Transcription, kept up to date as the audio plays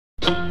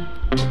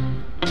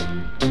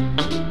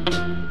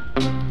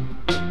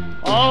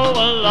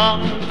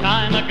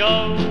time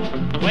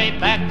ago, way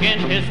back in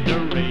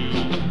history,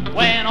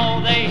 when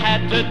all they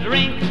had to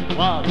drink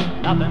was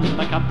nothing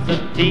but cups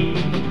of tea,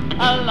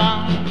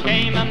 along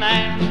came a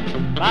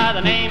man by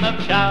the name of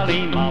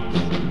Charlie Mopps,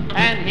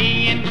 and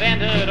he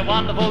invented a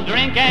wonderful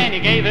drink and he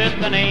gave it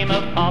the name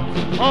of Pops.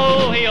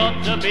 Oh, he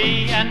ought to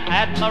be an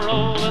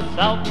admiral, a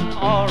sultan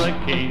or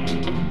a king,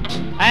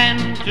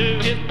 and to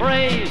his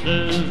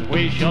praises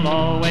we shall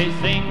always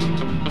sing.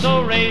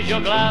 So raise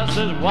your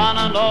glasses one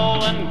and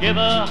all and give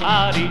a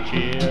hearty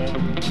cheer.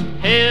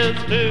 Here's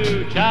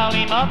to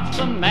Charlie Mopps,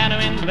 the man who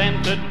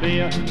invented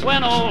beer.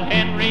 When old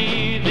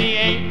Henry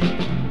VIII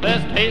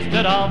first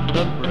tasted of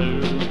the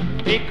brew,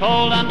 he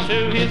called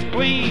unto his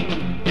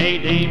queen, "Hey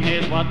dame,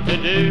 here's what to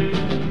do.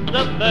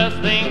 The first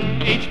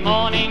thing each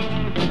morning,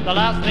 the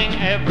last thing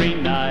every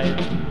night,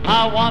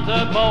 I want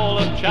a bowl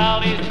of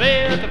Charlie's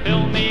beer to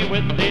fill me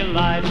with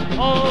delight."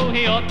 Oh,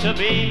 he ought to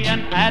be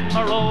an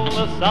admiral,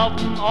 a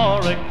sultan or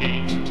a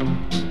king,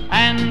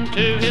 and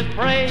to his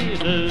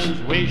praises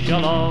we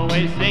shall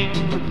always sing.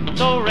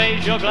 So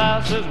raise your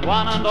glasses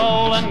one and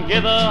all and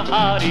give a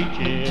hearty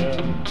cheer.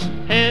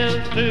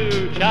 Here's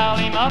to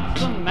Charlie Mopps,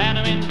 the man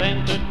who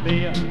invented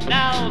beer.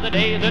 Now the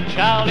day that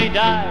Charlie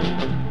died,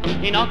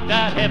 he knocked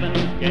at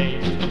heaven's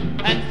gate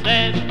and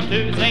said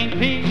to St.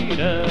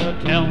 Peter,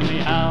 "Tell me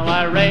how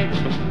I rate."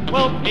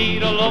 Well,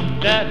 Peter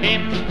looked at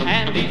him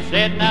and he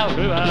said, "Now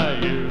who are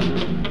you?"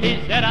 He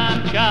said,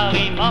 "I'm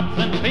Charlie Mopps,"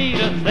 and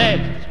Peter said,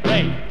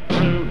 "Straight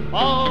through."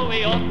 Oh,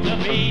 he ought to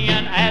be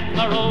an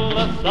admiral,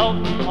 a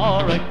sultan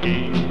or a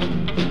king,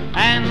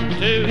 and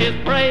to his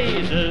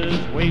praises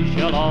we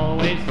shall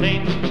always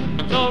sing.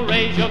 So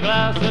raise your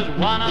glasses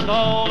one and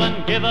all and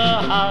give a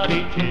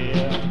hearty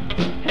cheer.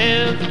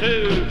 Here's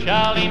to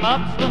Charlie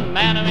Mopps, the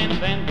man who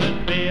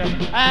invented beer.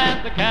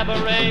 At the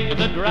cabaret,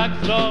 the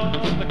drugstore,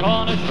 the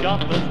corner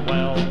shop as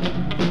well,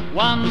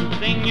 one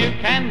thing you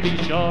can be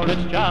sure,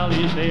 it's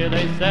Charlie's beer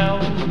they sell.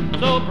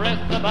 So press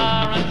the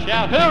bar and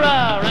shout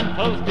hurrah and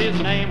toast his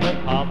name with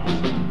hops.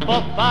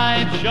 For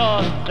 5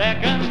 short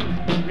seconds,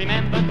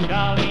 remember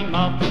Charlie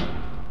Mopps.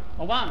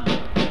 A 1,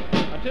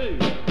 a 2,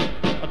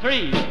 a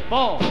 3,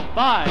 4,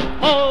 5.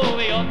 Oh,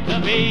 he ought to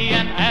be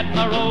an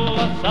admiral,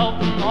 a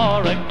sultan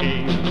or a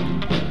king,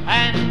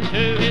 and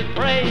to his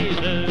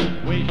praises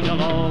we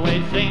shall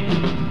always sing.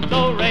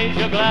 So raise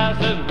your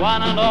glasses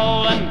one and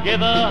all and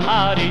give a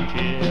hearty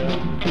cheer.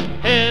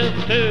 Here's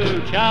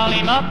to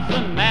Charlie Mopps,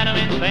 the man who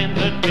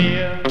invented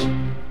beer.